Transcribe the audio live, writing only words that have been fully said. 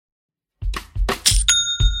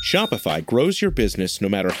Shopify grows your business no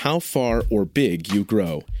matter how far or big you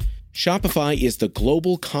grow. Shopify is the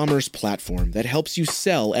global commerce platform that helps you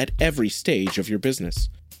sell at every stage of your business.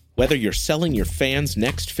 Whether you're selling your fans'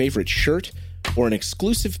 next favorite shirt or an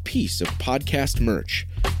exclusive piece of podcast merch,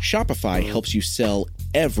 Shopify helps you sell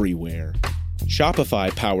everywhere.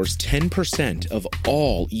 Shopify powers 10% of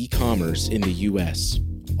all e-commerce in the U.S.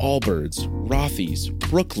 Allbirds, Rothy's,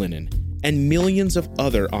 Brooklinen, and millions of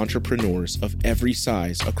other entrepreneurs of every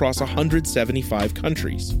size across 175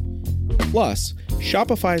 countries. Plus,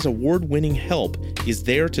 Shopify's award-winning help is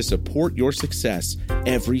there to support your success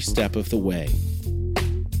every step of the way.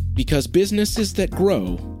 Because businesses that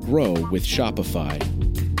grow, grow with Shopify.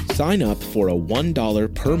 Sign up for a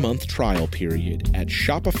 $1 per month trial period at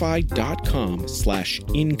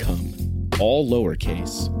shopify.com/income, all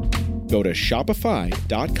lowercase. Go to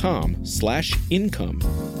shopify.com/income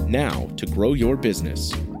now to grow your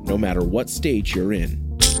business, no matter what stage you're in.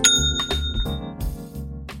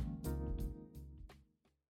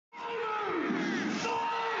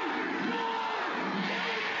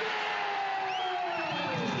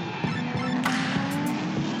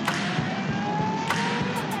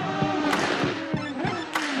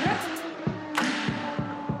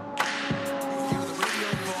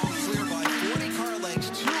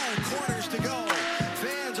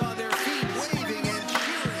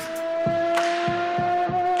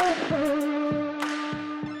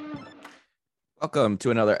 Welcome to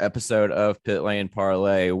another episode of Pit Lane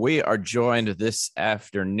Parlay. We are joined this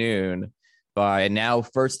afternoon by now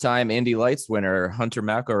first-time Indy Lights winner, Hunter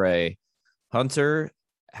McElrae. Hunter,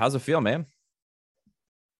 how's it feel, man?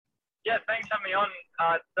 Yeah, thanks for having me on.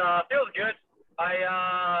 It feels good.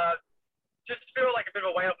 I just feel like a bit of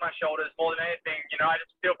a weight off my shoulders more than anything. You know, I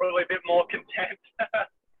just feel probably a bit more content.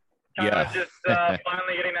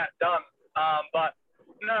 Finally getting that done. But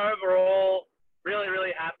no, overall,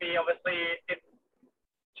 really happy. Obviously,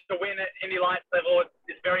 to win at Indy Lights level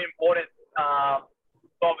is very important.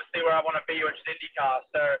 Obviously, where I want to be, which is IndyCar.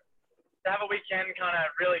 So to have a weekend kind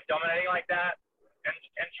of really dominating like that, and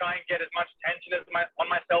try and get as much attention on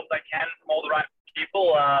myself as I can from all the right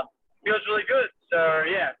people, feels really good. So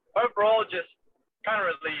yeah, overall, just kind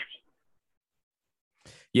of relieved.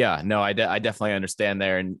 Yeah, no, I definitely understand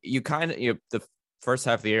there. And you the first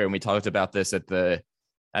half of the year, and we talked about this at the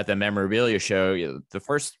memorabilia show, the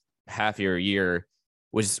first half of your year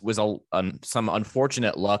was some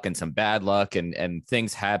unfortunate luck and some bad luck and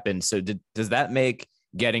things happened. So does that make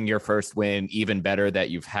getting your first win even better that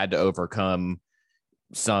you've had to overcome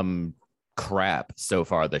some crap so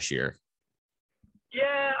far this year?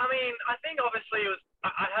 Yeah, I mean, I think obviously it was,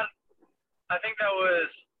 I think there was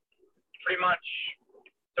pretty much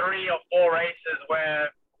 3 or 4 races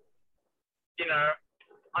where, you know,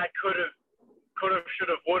 I could have, should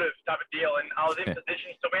have, would have type of deal. And I was in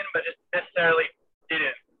positions to win, but just necessarily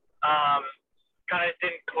didn't. Kind of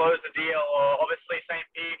didn't close the deal. Or obviously St.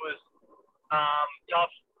 Pete was tough,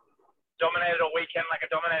 dominated a weekend like I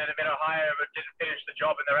dominated a Mid-Ohio, but didn't finish the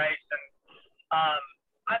job in the race. And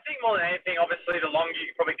I think more than anything, obviously, the longer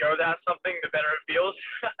you can probably go without something, the better it feels.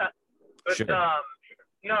 But sure.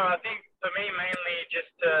 No, I think for me mainly just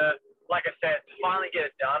to, like I said, to finally get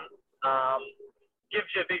it done, gives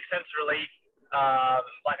you a big sense of relief,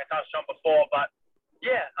 like I touched on before. But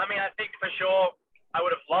yeah, I mean, I think for sure I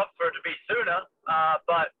would have loved for it to be sooner,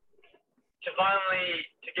 but to finally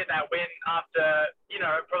to get that win after, you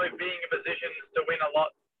know, probably being in positions to win a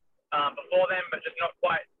lot before then, but just not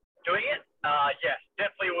quite doing it. Yes,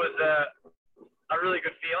 definitely was a really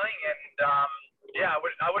good feeling. And yeah, I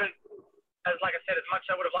wouldn't, as like I said, as much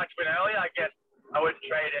as I would have liked to win earlier, I guess I wouldn't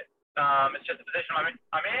trade it. It's just the position I'm in,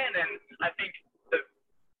 and I think the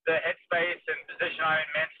headspace and position I'm in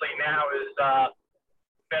mentally now is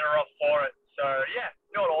better off for it. So yeah,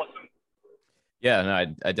 felt awesome. Yeah,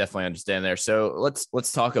 no, I definitely understand there. So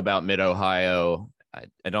let's talk about Mid-Ohio.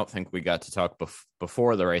 I don't think we got to talk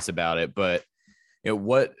before the race about it, but you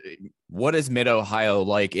know, what is Mid-Ohio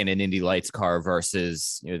like in an Indy Lights car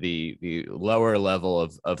versus, you know, the lower level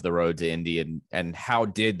of the road to Indy, and how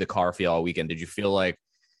did the car feel all weekend? Did you feel like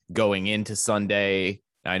going into Sunday?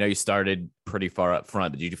 I know you started pretty far up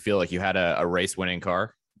front, but did you feel like you had a race winning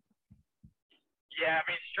car? Yeah, I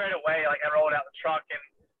mean, straight away, like I rolled out the truck and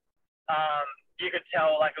you could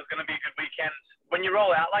tell like it was going to be a good weekend. When you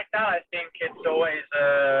roll out like that, I think it's always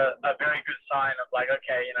a very good sign of like,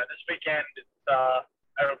 okay, you know, this weekend it's a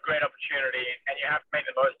great opportunity and you have to make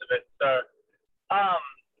the most of it. So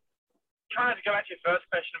trying to go back to your first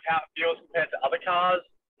question of how it feels compared to other cars,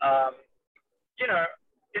 you know,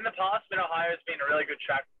 in the past, Mid-Ohio has been a really good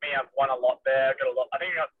track for me. I've won a lot there. I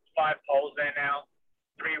think I got 5 poles there now,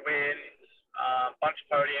 3 wins, a bunch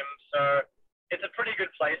podium. So it's a pretty good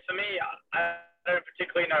place for me. I don't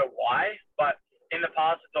particularly know why, but in the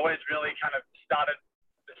past, it's always really kind of started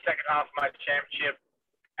the second half of my championship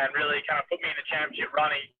and really kind of put me in the championship run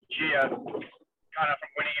each year, kind of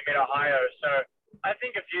from winning in Mid-Ohio. So I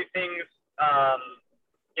think a few things,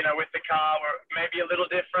 with the car were maybe a little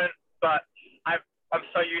different, but I'm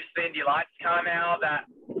so used to the Indy Lights car now that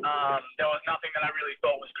there was nothing that I really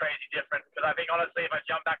thought was crazy different. Because I think, honestly, if I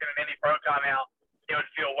jump back in an Indy Pro car now, it would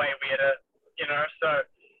feel way weirder, So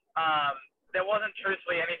there wasn't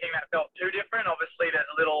truthfully anything that felt too different. Obviously, there's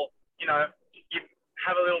a little, you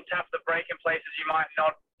have a little tap of the brake in places you might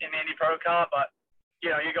not in the Indy Pro car, but,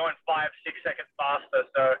 you're going 5-6 seconds faster.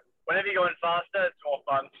 So whenever you're going faster, it's more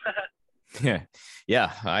fun.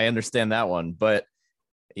 Yeah, I understand that one. But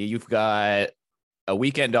you've got a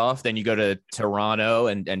weekend off, then you go to Toronto,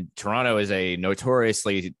 and Toronto is a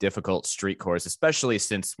notoriously difficult street course, especially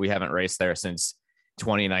since we haven't raced there since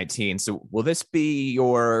 2019. So will this be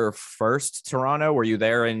your first Toronto? Were you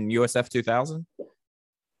there in USF 2000?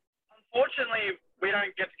 Unfortunately, we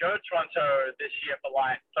don't get to go to Toronto this year for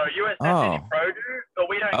Lights. So USF Indy Pro do, but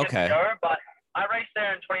we don't get to go. But I raced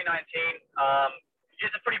there in 2019.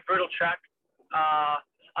 It's a pretty brutal track.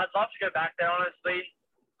 I'd love to go back there, honestly.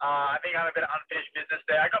 I think I had a bit of unfinished business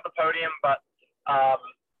there. I got the podium, but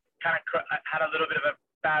kind of had a little bit of a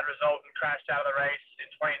bad result and crashed out of the race in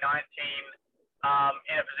 2019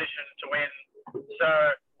 in a position to win. So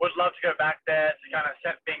would love to go back there to kind of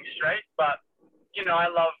set things straight. But, I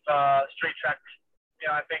love street tracks.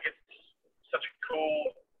 I think it's such a cool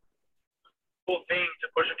thing to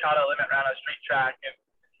push a car to the limit around a street track. And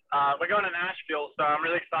we're going to Nashville, so I'm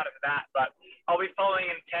really excited for that. But I'll be following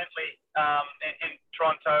intently in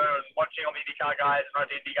Toronto and watching all the IndyCar guys and Road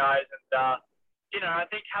Indy guys. And, I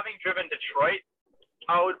think having driven Detroit,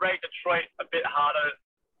 I would rate Detroit a bit harder,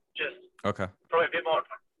 just probably a bit more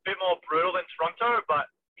brutal than Toronto. But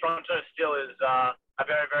Toronto still is a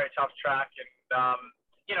very, very tough track. And,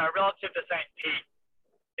 relative to St. Pete,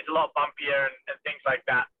 it's a lot bumpier and things like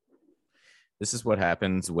that. This is what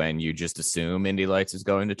happens when you just assume Indy Lights is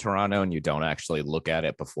going to Toronto and you don't actually look at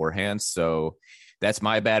it beforehand. So that's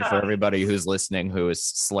my bad for everybody who's listening who is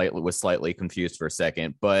slightly confused for a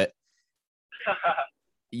second. But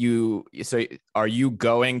so are you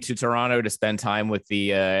going to Toronto to spend time with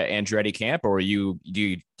the Andretti camp, or do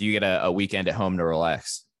you get a weekend at home to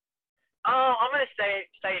relax? I'm going to stay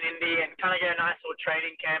in Indy and kind of get a nice little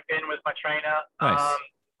training camp in with my trainer. Nice.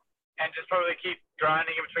 And just probably keep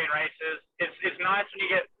grinding in between races. It's nice when you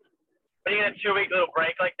get a 2-week little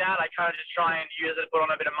break like that. I kind of just try and use it to put on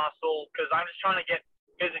a bit of muscle because I'm just trying to get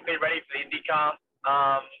physically ready for the IndyCar.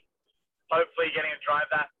 Hopefully getting to drive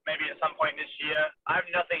that maybe at some point this year. I have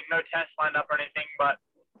no tests lined up or anything, but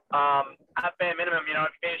at bare minimum, if you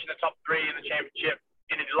finish in the top 3 in the championship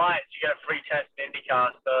in Indy Lights, you get a free test in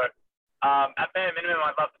IndyCar. So at bare minimum,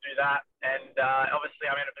 I'd love to do that. And obviously,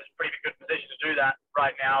 I'm in a pretty good position to do that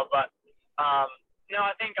right now. But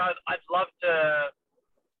I think I'd love to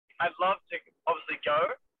obviously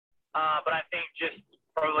go. But I think just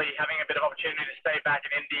probably having a bit of opportunity to stay back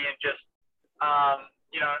in Indy and just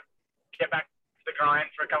get back to the grind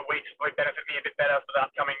for a couple of weeks would benefit me a bit better for the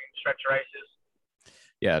upcoming stretch of races.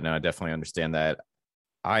 Yeah, no, I definitely understand that.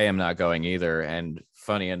 I am not going either. And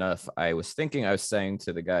funny enough, I was saying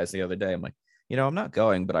to the guys the other day, I'm like, I'm not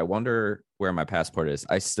going, but I wonder where my passport is.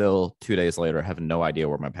 I still 2 days later have no idea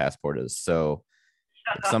where my passport is. So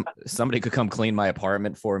somebody could come clean my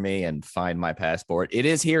apartment for me and find my passport. It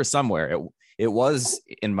is here somewhere. It was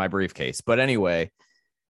in my briefcase, but anyway,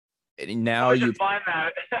 now you find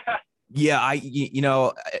that. Yeah,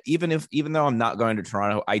 even though I'm not going to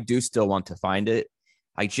Toronto, I do still want to find it.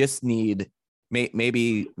 I just need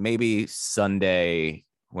maybe Sunday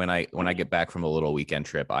when I get back from a little weekend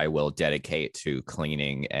trip, I will dedicate to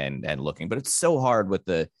cleaning and looking. But it's so hard with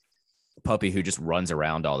the puppy who just runs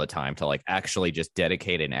around all the time to actually just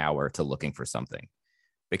dedicate an hour to looking for something.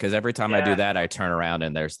 Because every time I do that, I turn around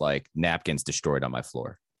and there's napkins destroyed on my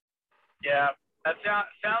floor. Yeah, that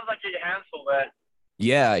sounds like you get hands full there.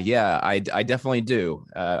 Yeah, I definitely do.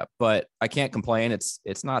 But I can't complain.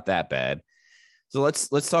 It's not that bad. So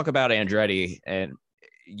let's talk about Andretti. And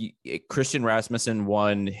Christian Rasmussen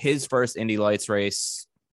won his first Indy Lights race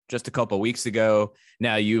just a couple of weeks ago.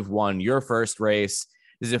 Now you've won your first race.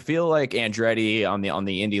 Does it feel like Andretti on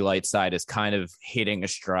the Indy Lights side is kind of hitting a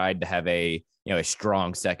stride to have a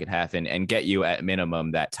strong second half and get you at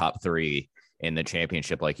minimum that top 3 in the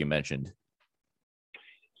championship, like you mentioned?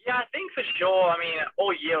 Yeah, I think for sure. I mean,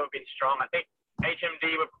 all year we've been strong. I think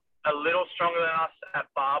HMD were a little stronger than us at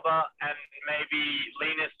Barber, and maybe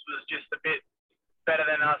Linus was just a bit better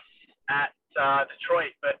than us at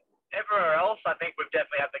Detroit, but everywhere else, I think we've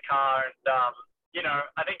definitely had the car, and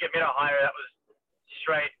I think at Mid Ohio that was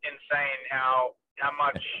straight insane how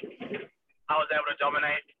much I was able to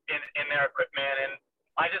dominate in their equipment, and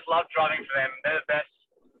I just love driving for them. They're the best.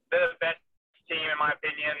 They're the best team in my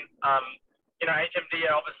opinion. HMD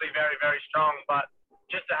are obviously very, very strong, but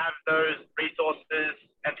just to have those resources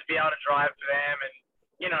and to be able to drive for them, and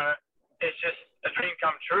it's just a dream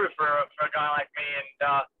come true for a guy like me. And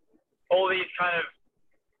all this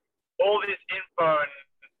info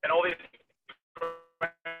and all these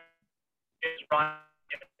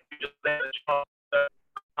just there the job. So,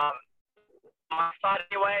 on my side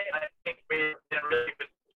anyway, I think we're in a really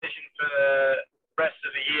good position for the rest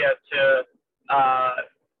of the year to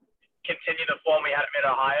continue the form we had at Mid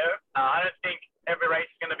Ohio. I don't think every race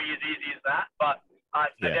is going to be as easy as that, but I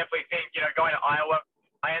definitely think going to Iowa,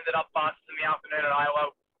 I ended up fast in the afternoon at Iowa.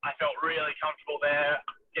 I felt really comfortable there.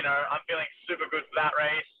 I'm feeling super good for that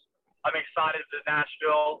race. I'm excited for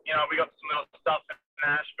Nashville. We got some little stuff in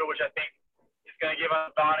Nashville, which I think is going to give us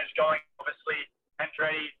an advantage going. Obviously,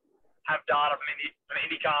 Andretti have data from the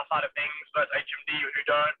IndyCar side of things, but HMD who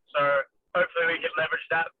don't. So hopefully we can leverage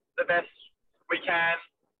that the best we can.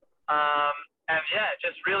 And yeah,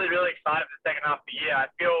 just really, really excited for the second half of the year. I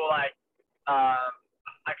feel like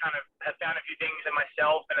I kind of have found a few things in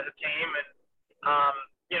myself and as a team, and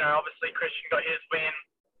obviously Christian got his win,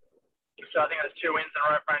 so I think there's 2 wins in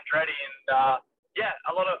a row for Andretti, and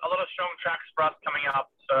a lot of strong tracks for us coming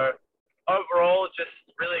up. So overall, just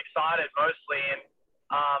really excited mostly, and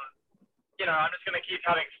I'm just going to keep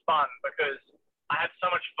having fun because I had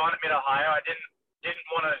so much fun at Mid Ohio. I didn't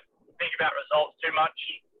want to think about results too much.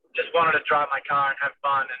 Just wanted to drive my car and have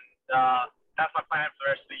fun, and that's my plan for the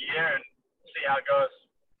rest of the year and see how it goes.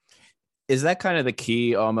 Is that kind of the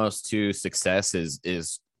key almost to success, is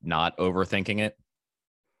not overthinking it?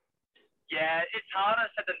 Yeah, it's harder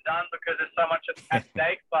said than done because there's so much at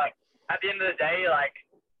stake, but at the end of the day,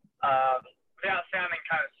 without sounding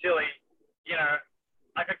kind of silly,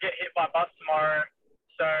 I could get hit by a bus tomorrow,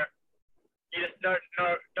 so you just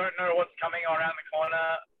don't know what's coming around the corner,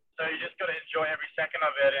 so you just got to enjoy every second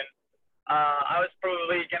of it. And I was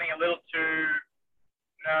probably getting a little too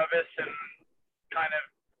nervous and kind of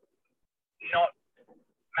not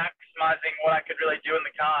maximizing what I could really do in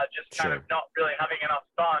the car, just kind of not really having enough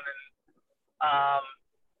fun, and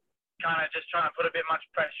kind of just trying to put a bit much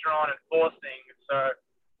pressure on and force things. So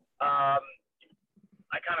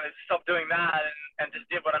I kind of stopped doing that and just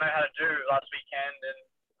did what I know how to do last weekend. And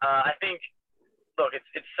I think, look,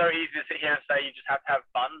 it's so easy to sit here and say you just have to have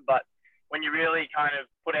fun, but when you really kind of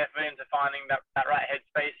put effort into finding that right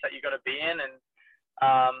headspace that you got to be in,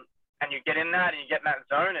 and you get in that and you get in that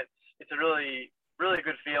zone, it's a really, really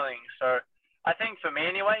good feeling. So I think for me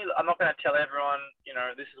anyway, I'm not going to tell everyone,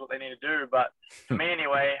 this is what they need to do, but for me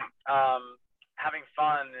anyway, having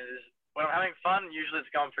fun when I'm having fun, usually it's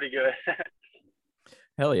going pretty good.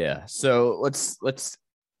 Hell yeah. So let's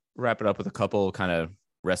wrap it up with a couple kind of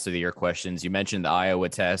rest of the year questions. You mentioned the Iowa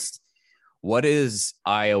test. What is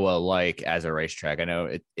Iowa like as a racetrack? I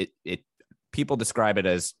know it people describe it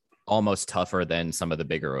as almost tougher than some of the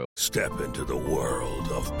bigger. Step into the world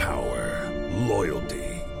of power, loyalty,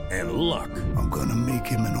 and luck. I'm gonna make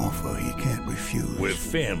him an offer he can't refuse. With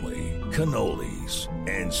family, cannolis,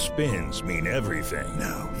 and spins mean everything.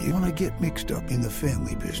 Now, you wanna get mixed up in the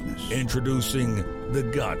family business. Introducing The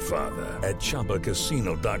Godfather at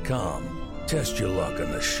ChumbaCasino.com. Test your luck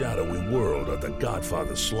in the shadowy world of The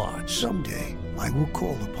Godfather slot. Someday, I will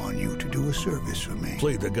call upon you to do a service for me.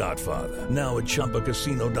 Play The Godfather now at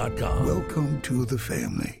ChumbaCasino.com. Welcome to the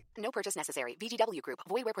family. No purchase necessary. VGW Group.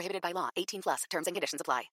 Void where prohibited by law. 18+. Terms and conditions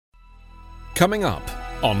apply. Coming up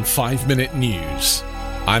on 5 Minute News,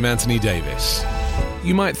 I'm Anthony Davis.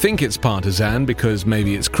 You might think it's partisan because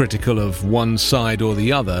maybe it's critical of one side or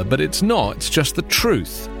the other, but it's not. It's just the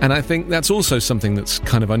truth. And I think that's also something that's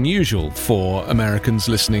kind of unusual for Americans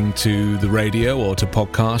listening to the radio or to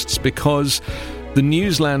podcasts, because the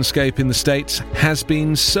news landscape in the States has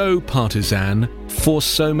been so partisan for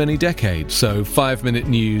so many decades. So 5 Minute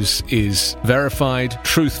News is verified,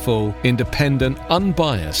 truthful, independent,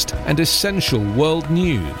 unbiased, and essential world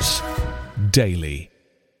news daily.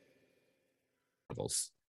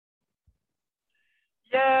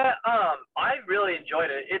 Yeah, I really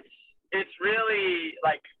enjoyed it. It's really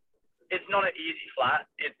it's not an easy flat.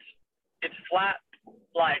 It's flat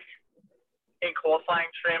like in qualifying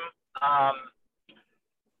trim.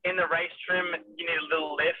 In the race trim, you need a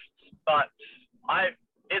little lift, but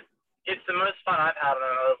it's the most fun I've had on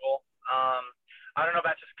an oval. I don't know if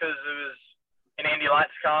that's just because it was an Indy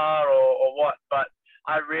Lights car or what, but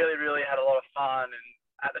I really, really had a lot of fun. And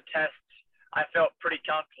at the tests, I felt pretty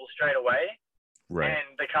comfortable straight away. Right.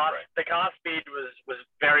 And the car speed was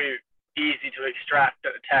very easy to extract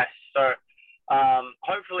at the test. So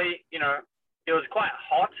hopefully, you know, it was quite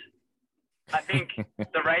hot. I think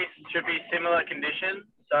the race should be similar conditions.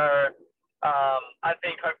 So I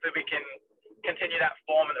think hopefully we can continue that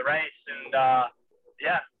form in the race. And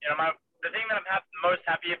yeah, you know, the thing that I'm most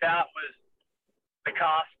happy about was the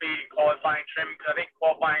car speed and qualifying trim, because I think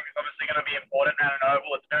qualifying is obviously going to be important at an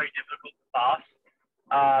oval. It's very difficult to pass.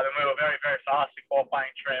 And we were very, very fast in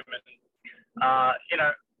qualifying trim. And, you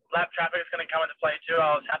know, lap traffic is going to come into play too.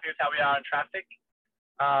 I was happy with how we are in traffic.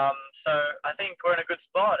 So I think we're in a good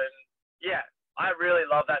spot. And, yeah, I really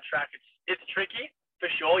love that track. It's tricky,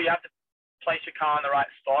 for sure. You have to place your car in the right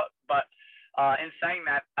spot. But in saying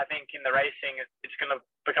that, I think in the racing, it's going to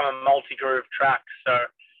become a multi-groove track. So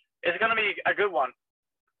it's going to be a good one.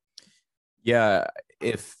 Yeah,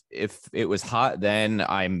 if it was hot then,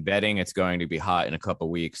 I'm betting it's going to be hot in a couple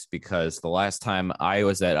of weeks, because the last time I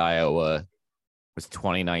was at Iowa was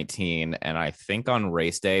 2019, and I think on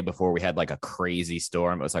race day before we had like a crazy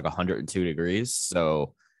storm, it was like 102 degrees.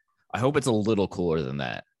 So I hope it's a little cooler than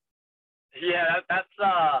that. Yeah,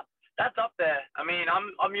 that's up there. I mean,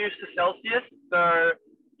 I'm used to Celsius, so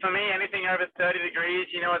for me, anything over 30 degrees,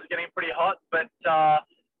 you know, it's getting pretty hot. But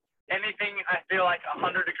anything I feel like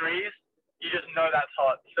 100 degrees, you just know that's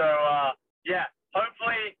hot. So yeah,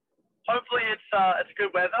 hopefully it's good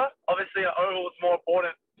weather. Obviously, an oval is more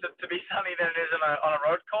important to be sunny than it is on a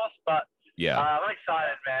road course. But yeah, I'm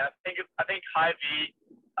excited, man. I think Hy-V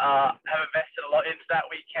have invested a lot into that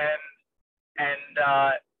weekend,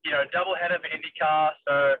 and you know, double header for IndyCar.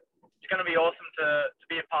 So it's going to be awesome to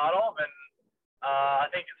be a part of, and I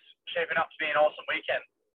think it's shaping up to be an awesome weekend.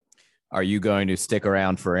 Are you going to stick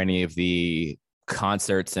around for any of the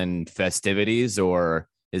concerts and festivities, or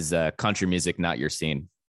is country music not your scene?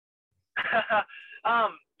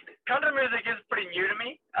 Country music is pretty new to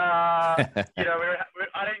me. You know,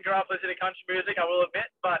 I didn't grow up listening to country music, I will admit,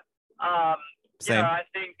 but you know, I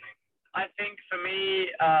think for me,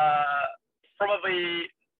 probably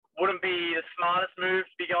wouldn't be the smartest move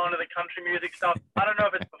to be going to the country music stuff. I don't know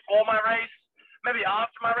if it's before my race, maybe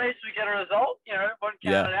after my race we get a result, you know, won't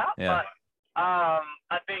count it out. Yeah. But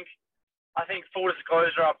I think full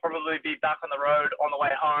disclosure, I'll probably be back on the road on the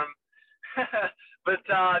way home. But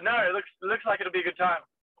no, it looks like it'll be a good time.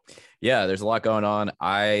 Yeah, there's a lot going on.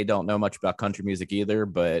 I don't know much about country music either,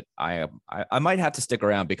 but I might have to stick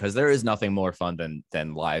around, because there is nothing more fun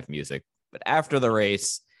than live music. But after the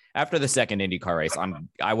race, after the second IndyCar race,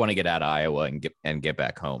 I want to get out of Iowa and get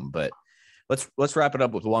back home. But let's wrap it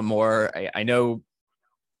up with one more. I know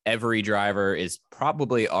every driver is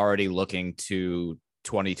probably already looking to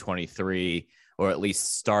 2023, or at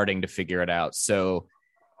least starting to figure it out. So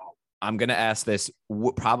I'm going to ask this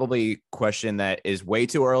probably question that is way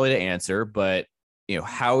too early to answer, but you know,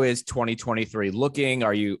 how is 2023 looking?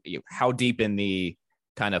 Are you how deep in the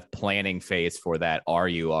kind of planning phase for that are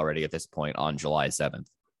you already at this point on July 7th?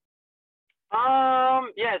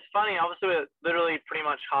 Yeah, it's funny. Obviously, we're literally pretty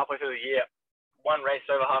much halfway through the year. One race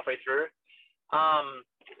over halfway through.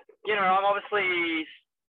 You know, I'm obviously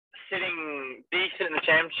sitting decent in the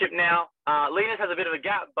championship now. Linus has a bit of a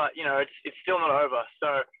gap, but you know, it's still not over.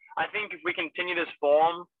 So I think if we continue this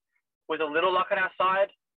form with a little luck on our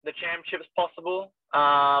side, the championship is possible.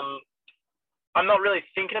 I'm not really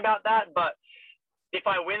thinking about that, but if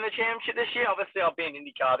I win the championship this year, obviously I'll be in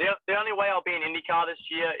IndyCar. The only way I'll be in IndyCar this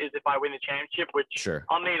year is if I win the championship, which Sure.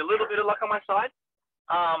 I'll need a little bit of luck on my side.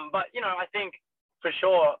 But, you know, I think for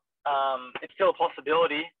sure it's still a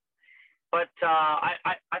possibility. But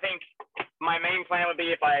I think my main plan would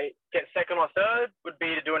be, if I get second or third, would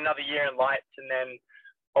be to do another year in Lights, and then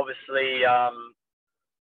obviously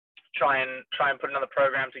try and put another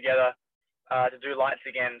program together to do Lights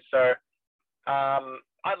again. So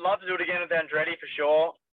I'd love to do it again with Andretti for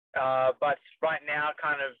sure, but right now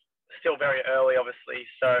kind of still very early, obviously.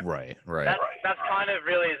 So Right. That's kind of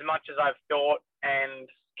really as much as I've thought and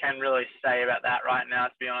can really say about that right now,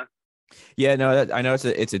 to be honest. Yeah, no, I know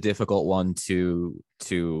it's a difficult one to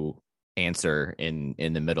answer in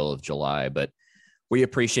the middle of July, but we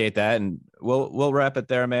appreciate that, and we'll wrap it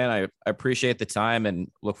there, man. I appreciate the time and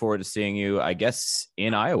look forward to seeing you, I guess,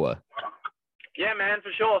 in Iowa. Yeah, man,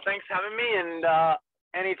 for sure. Thanks for having me, and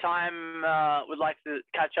anytime would like to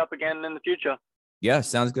catch up again in the future. Yeah,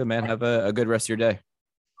 sounds good, man. Have a good rest of your day.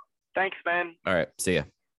 Thanks, man. All right, see ya.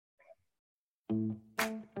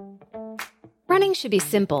 Running should be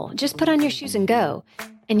simple. Just put on your shoes and go.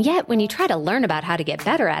 And yet, when you try to learn about how to get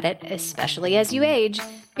better at it, especially as you age,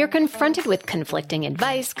 you're confronted with conflicting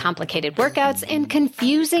advice, complicated workouts, and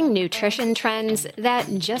confusing nutrition trends that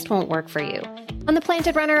just won't work for you. On The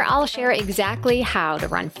Planted Runner, I'll share exactly how to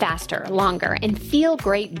run faster, longer, and feel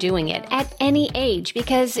great doing it at any age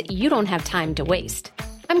because you don't have time to waste.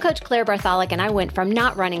 I'm Coach Claire Bartholic, and I went from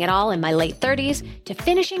not running at all in my late 30s to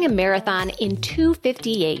finishing a marathon in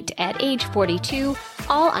 2:58 at age 42,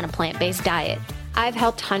 all on a plant-based diet. I've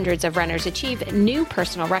helped hundreds of runners achieve new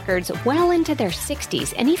personal records well into their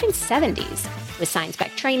 60s and even 70s with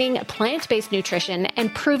science-backed training, plant-based nutrition,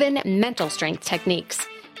 and proven mental strength techniques.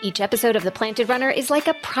 Each episode of The Planted Runner is like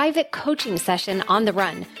a private coaching session on the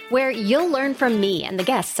run where you'll learn from me and the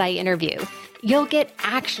guests I interview. You'll get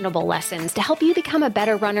actionable lessons to help you become a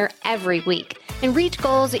better runner every week and reach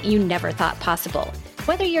goals you never thought possible.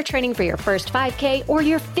 Whether you're training for your first 5K or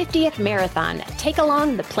your 50th marathon, take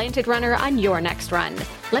along The Planted Runner on your next run.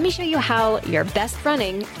 Let me show you how your best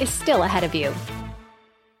running is still ahead of you.